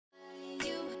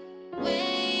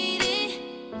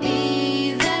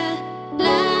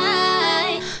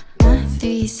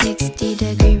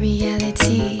360-degree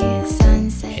reality,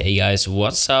 sunset. Hey guys,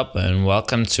 what's up and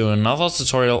welcome to another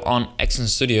tutorial on Action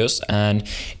Studios. And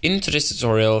in today's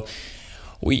tutorial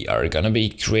we are gonna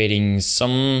be creating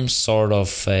some sort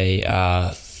of a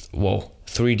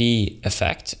 3D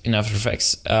effect in After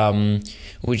Effects,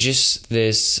 which is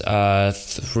this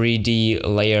 3D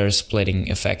layer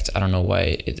splitting effect. I don't know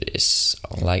why it is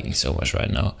lagging so much right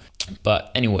now.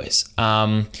 But anyways,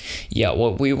 yeah,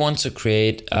 what we want to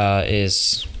create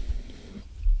is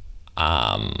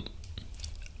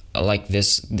like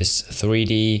this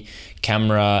 3D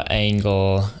camera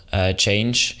angle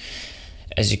change,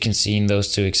 as you can see in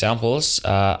those two examples.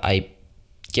 I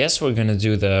guess we're gonna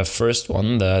do the first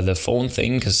one, the phone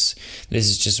thing, because this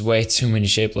is just way too many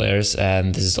shape layers,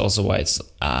 and this is also why it's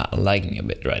lagging a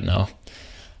bit right now.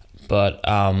 But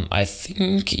I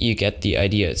think you get the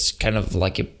idea. It's kind of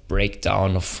like a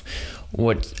breakdown of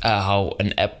what how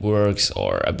an app works,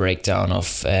 or a breakdown of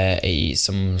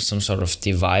some sort of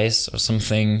device or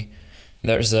something.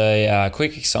 There's a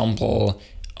quick example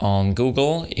on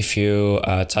Google. If you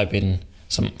type in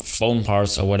some phone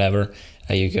parts or whatever,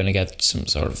 you're gonna get some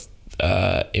sort of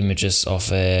images of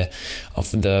the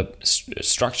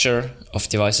structure of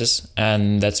devices,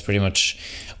 and that's pretty much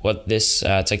what this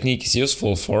technique is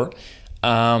useful for.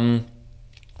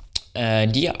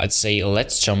 And yeah, I'd say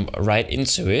let's jump right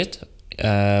into it.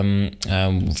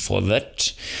 For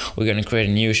that, we're gonna create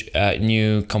a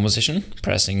new composition,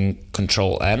 pressing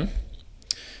Control N,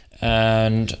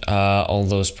 and all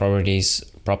those properties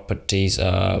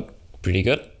are pretty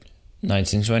good.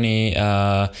 1920,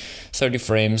 30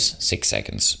 frames, 6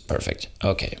 seconds, perfect.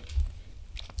 Okay.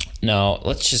 Now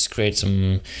let's just create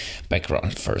some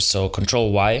background first. So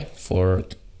Control Y for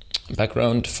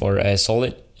background for a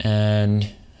solid, and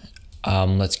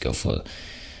let's go for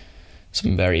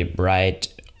some very bright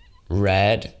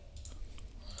red.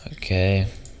 Okay,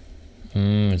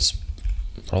 it's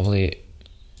probably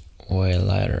way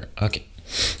lighter. Okay,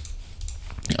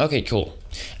 cool.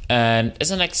 And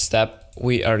as a next step,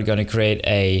 we are gonna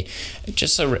create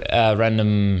just a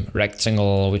random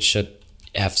rectangle which should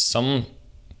have some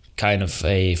kind of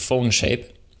a phone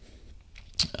shape.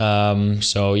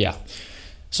 So yeah,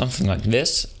 something like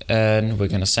this, and we're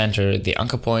gonna center the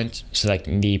anchor point,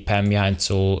 selecting the pan behind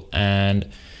tool and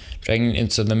dragging it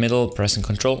into the middle, pressing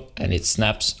Control, and it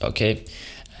snaps. Okay,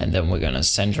 and then we're gonna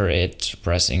center it,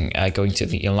 pressing going to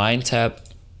the Align tab.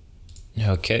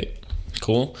 Okay,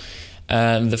 cool.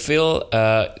 And the fill,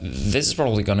 this is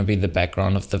probably gonna be the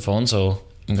background of the phone, so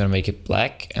I'm gonna make it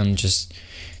black and just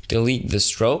delete the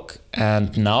stroke.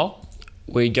 And now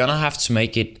we're gonna have to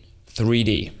make it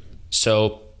 3D.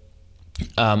 So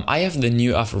I have the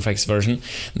new After Effects version,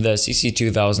 the CC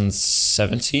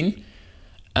 2017,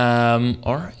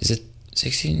 or is it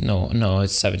 16? No,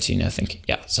 it's 17, I think.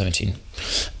 Yeah, 17.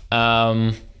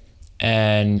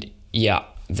 And yeah,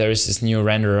 there is this new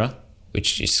renderer,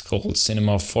 which is called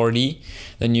Cinema 4D,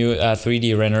 the new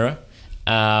 3D renderer.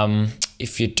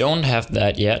 If you don't have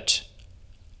that yet,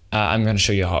 I'm gonna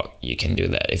show you how you can do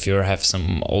that if you have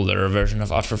some older version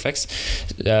of After Effects.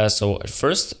 So at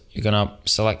first, you're gonna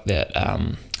select that,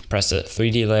 press the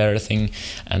 3D layer thing,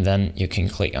 and then you can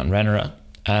click on renderer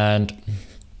and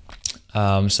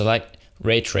select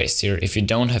Ray Trace here if you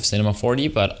don't have Cinema 4D,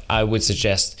 but I would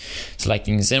suggest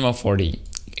selecting Cinema 4D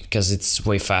because it's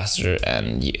way faster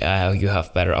and you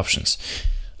have better options.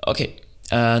 Okay,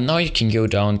 now you can go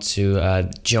down to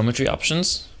geometry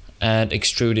options and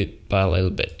extrude it by a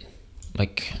little bit.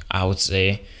 Like I would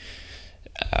say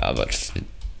about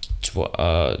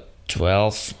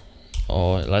 12,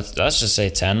 or let's just say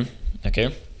 10.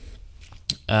 Okay,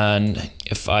 and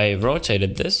if I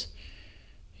rotated this,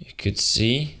 you could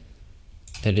see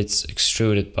that it's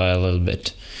extruded by a little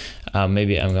bit.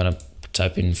 Maybe I'm gonna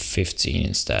type in 15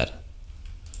 instead.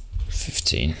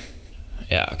 15.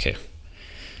 Yeah, okay.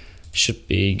 Should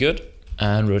be good.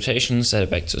 And rotation, set it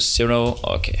back to 0.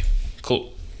 Okay,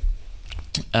 cool.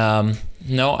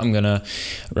 Now I'm gonna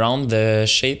round the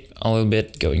shape a little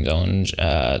bit, going down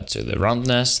to the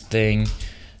roundness thing,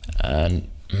 and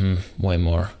way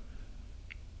more.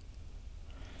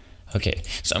 Okay,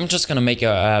 so I'm just gonna make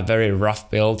a very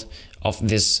rough build of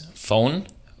this phone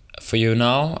for you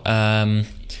now.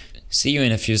 See you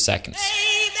in a few seconds.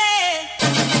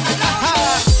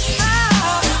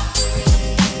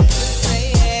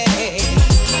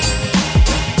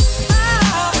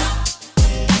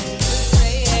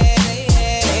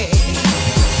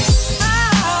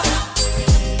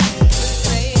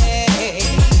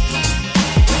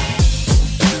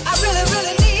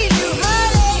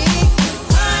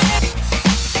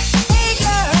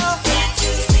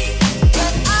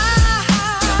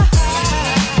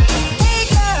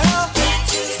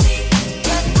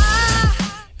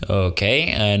 Okay,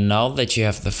 and now that you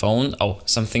have the phone,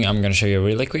 something I'm gonna show you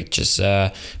really quick, just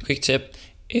a quick tip,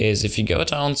 is if you go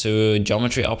down to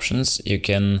geometry options, you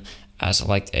can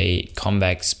select a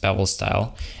convex bevel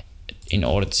style in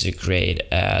order to create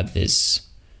this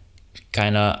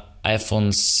kind of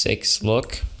iPhone 6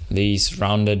 look, these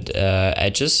rounded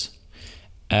edges.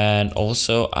 And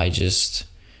also I just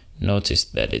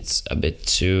noticed that it's a bit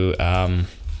too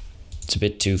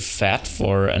fat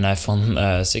for an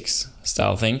iPhone 6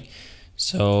 style thing.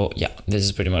 So yeah, this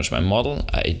is pretty much my model.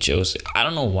 I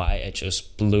don't know why I chose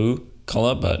blue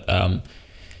color, but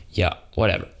yeah,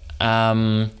 whatever.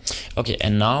 Okay,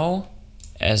 and now,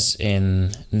 as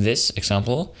in this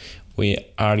example, we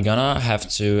are gonna have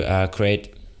to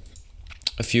create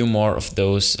a few more of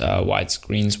those white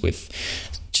screens with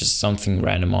just something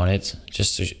random on it,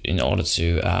 in order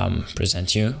to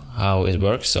present you how it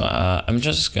works. So I'm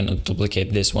just gonna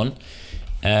duplicate this one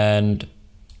and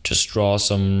just draw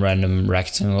some random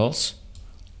rectangles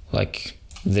like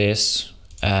this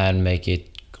and make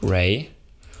it gray,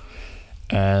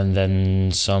 and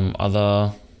then some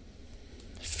other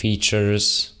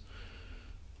features,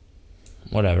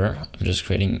 whatever. I'm just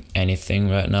creating anything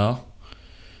right now.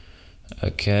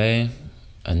 Okay,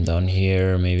 and down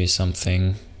here maybe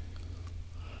something.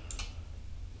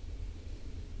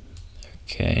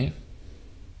 Okay,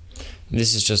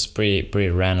 this is just pretty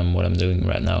random what I'm doing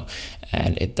right now,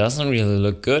 and it doesn't really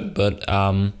look good, but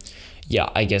yeah,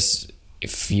 I guess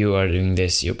if you are doing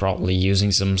this, you're probably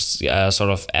using some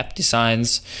sort of app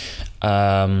designs.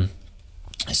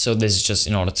 So this is just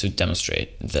in order to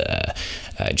demonstrate the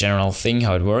general thing,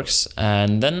 how it works.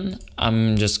 And then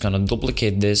I'm just gonna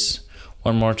duplicate this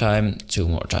one more time, two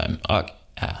more time. Okay,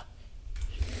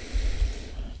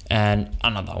 and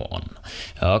another one.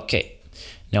 Okay,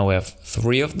 now we have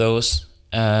 3 of those,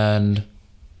 and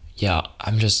yeah,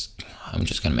 I'm just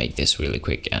gonna make this really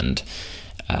quick and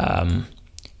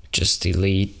just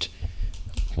delete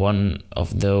one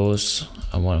of those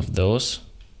and one of those.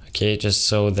 Okay, just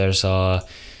so there's a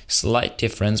slight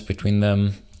difference between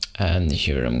them. And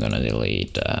here I'm gonna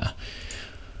delete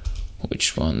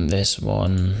which one? This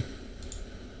one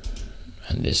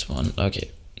and this one.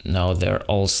 Okay, now they're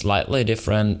all slightly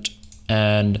different,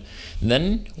 and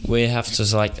then we have to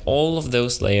select all of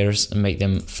those layers and make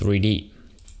them 3D.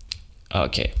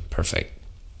 Okay, perfect.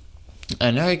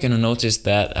 And now you're gonna notice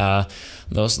that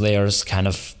those layers kind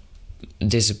of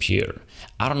disappear.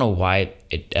 I don't know why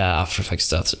After Effects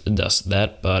does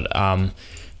that, but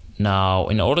now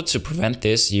in order to prevent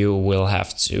this, you will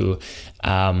have to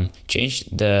change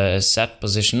the set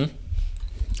position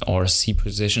or C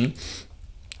position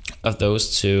of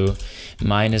those to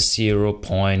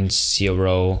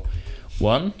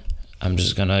 -0.01. I'm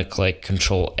just gonna click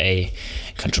Control A,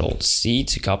 Control C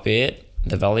to copy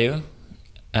the value,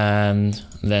 and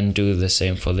then do the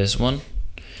same for this one,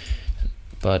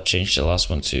 but change the last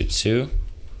one to 2.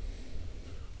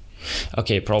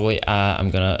 Okay, probably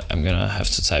I'm gonna have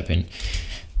to type in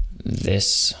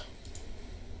this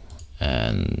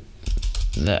and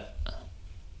that.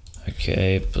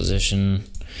 Okay, position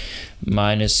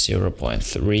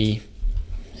 -0.3.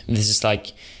 This is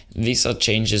like, these are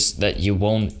changes that you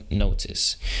won't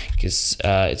notice because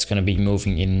it's gonna be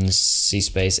moving in C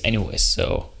space anyways.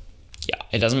 So yeah,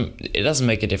 it doesn't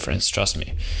make a difference, trust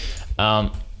me.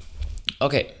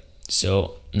 Okay,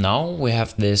 so now we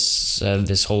have this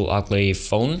this whole ugly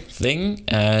phone thing,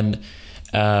 and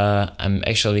I'm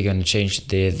actually gonna change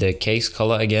the case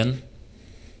color again.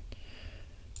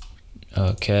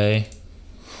 Okay,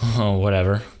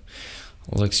 whatever,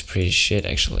 looks pretty shit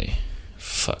actually.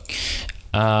 Fuck.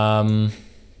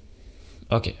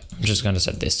 Okay, I'm just gonna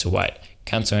set this to white.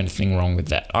 Can't do anything wrong with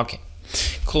that. Okay,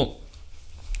 cool.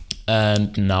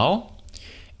 And now,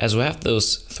 as we have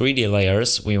those 3D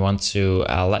layers, we want to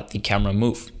let the camera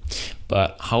move.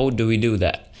 But how do we do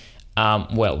that?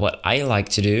 Well, what I like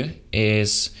to do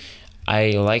is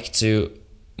I like to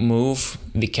move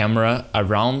the camera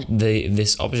around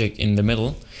this object in the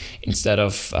middle instead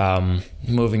of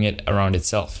moving it around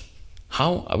itself.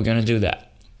 How are we gonna do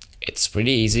that? It's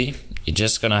pretty easy. You're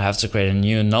just gonna have to create a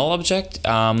new null object.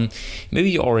 Maybe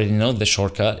you already know the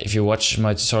shortcut if you watch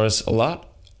my tutorials a lot.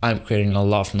 I'm creating a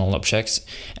lot of null objects,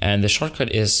 and the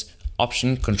shortcut is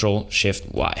Option Control Shift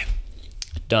Y.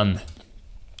 Done.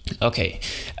 Okay,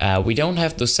 we don't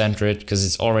have to center it because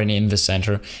it's already in the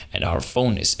center and our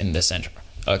phone is in the center.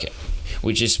 Okay,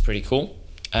 which is pretty cool.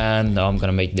 And now I'm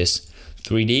gonna make this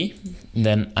 3D.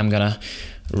 Then I'm gonna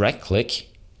right click,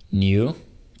 New,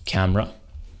 Camera,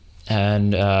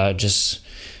 and I'm just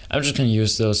gonna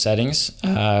use those settings.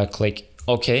 Click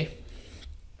OK,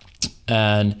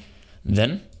 and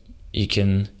then you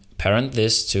can parent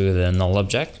this to the null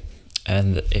object,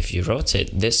 and if you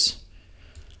rotate this,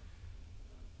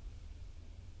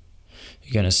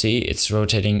 you're gonna see it's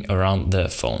rotating around the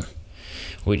phone,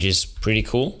 which is pretty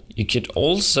cool. You could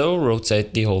also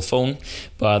rotate the whole phone,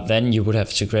 but then you would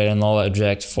have to create a null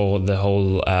object for the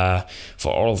whole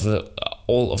for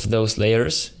all of those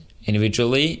layers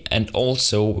individually, and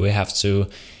also we have to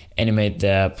animate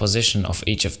the position of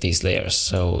each of these layers.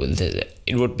 So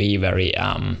it would be very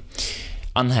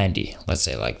unhandy, let's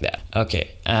say like that. Okay,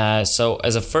 so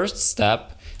as a first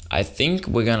step, I think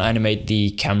we're gonna animate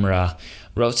the camera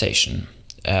rotation,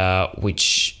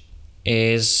 which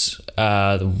is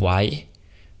the Y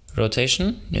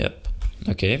rotation. Yep.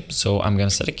 Okay, so I'm gonna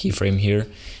set a keyframe here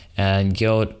and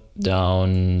go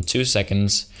down 2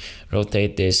 seconds,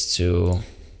 rotate this to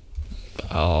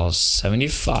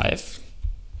 75.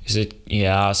 Is it?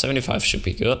 Yeah, 75 should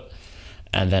be good.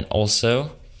 And then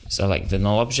also select the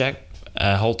null object,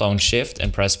 hold down Shift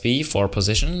and press B for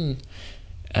position,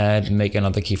 and make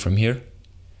another keyframe here.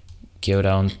 Go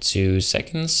down 2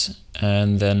 seconds,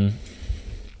 and then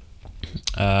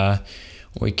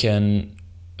we can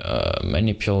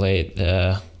manipulate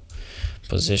the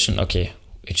position. Okay,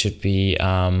 it should be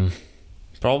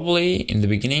probably in the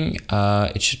beginning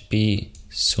it should be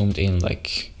zoomed in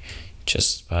like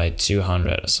just by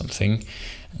 200 or something,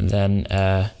 and then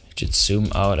it should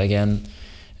zoom out again,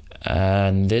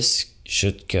 and this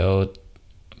should go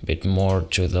a bit more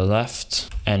to the left.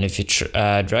 And if you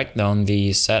drag down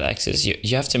the Z-axis,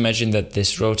 you have to imagine that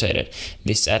this rotated.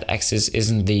 This Z-axis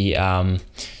isn't the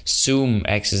zoom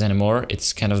axis anymore,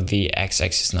 it's kind of the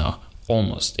X-axis now,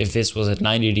 almost. If this was at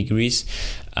 90 degrees,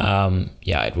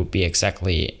 yeah, it would be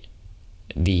exactly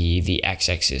the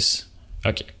X-axis.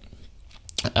 Okay,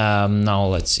 now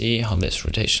let's see how this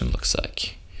rotation looks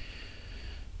like.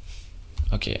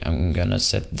 Okay, I'm gonna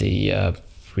set the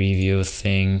preview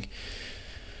thing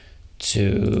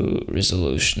to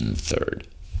resolution 3rd.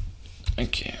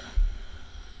 Okay.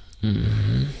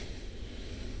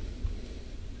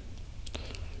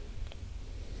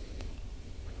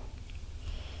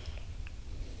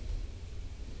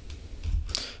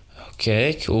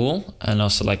 Okay, cool. And now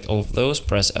select all of those,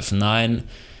 press F9,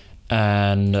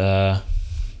 and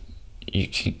you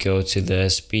can go to the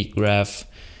speed graph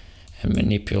and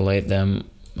manipulate them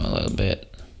a little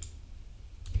bit.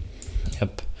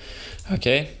 Yep.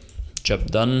 Okay,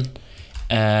 job done.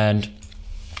 And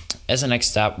as a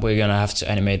next step, we're gonna have to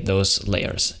animate those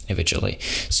layers individually.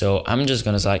 So I'm just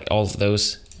gonna select all of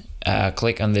those,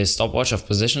 click on this stopwatch of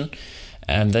position,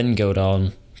 and then go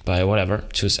down by whatever,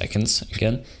 2 seconds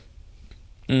again.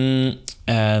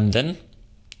 And then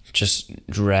just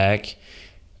drag,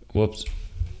 whoops,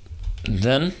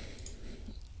 then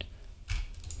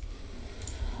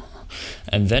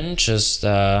just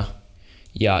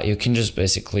yeah, you can just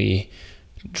basically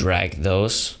drag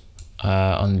those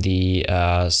on the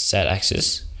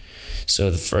Z-axis. So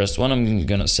the first one I'm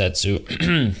gonna set to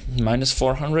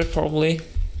 -400 probably,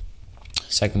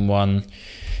 second one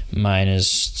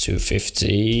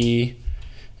 -250,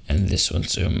 and this one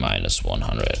to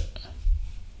 -100.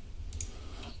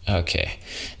 Okay,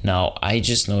 now I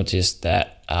just noticed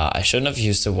that I shouldn't have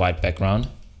used a white background.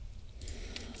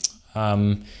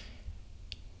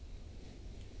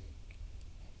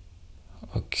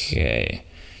 Okay,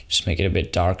 just make it a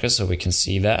bit darker so we can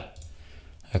see that.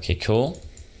 Okay, cool.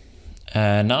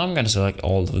 And now I'm gonna select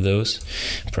all of those,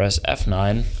 press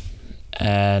F9,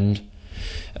 and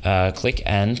click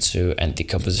End to end the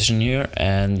composition here,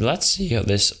 and let's see how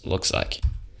this looks like.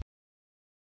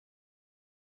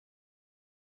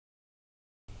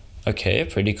 Okay,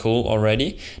 pretty cool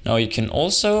already. Now you can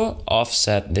also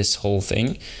offset this whole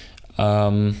thing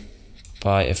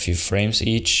by a few frames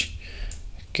each.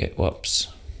 Okay, whoops.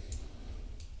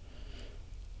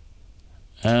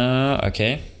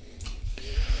 Okay,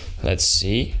 let's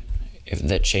see if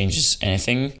that changes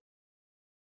anything.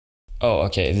 Oh,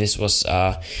 okay, this was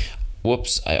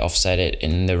whoops, I offset it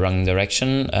in the wrong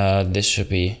direction. This should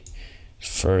be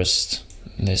first,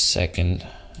 this second,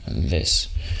 and this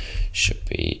should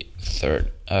be third.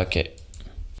 Okay.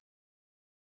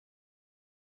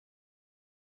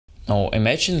 Now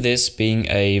imagine this being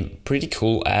a pretty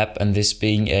cool app, and this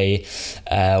being a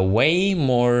way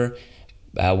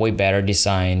better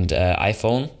designed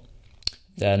iPhone.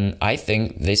 Then I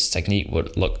think this technique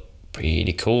would look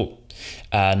pretty cool.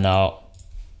 Now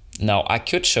I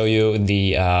could show you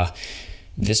the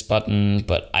this button,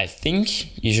 but I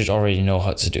think you should already know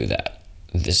how to do that.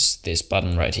 This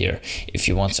button right here, if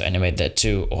you want to animate that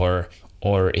too, or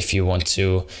if you want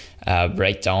to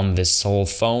break down this whole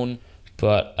phone.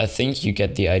 but I think you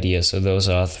get the idea. So those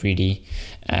are 3D,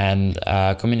 and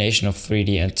a combination of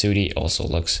 3D and 2D also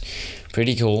looks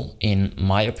pretty cool in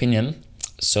my opinion.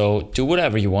 So do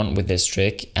whatever you want with this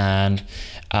trick, and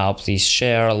please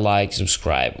share, like,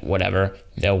 subscribe, whatever.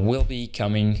 There will be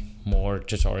coming more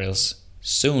tutorials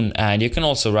soon, and you can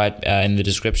also write in the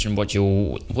description what you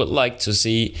would like to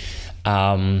see.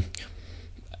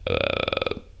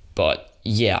 But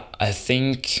yeah, I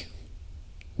think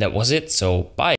that was it. So bye.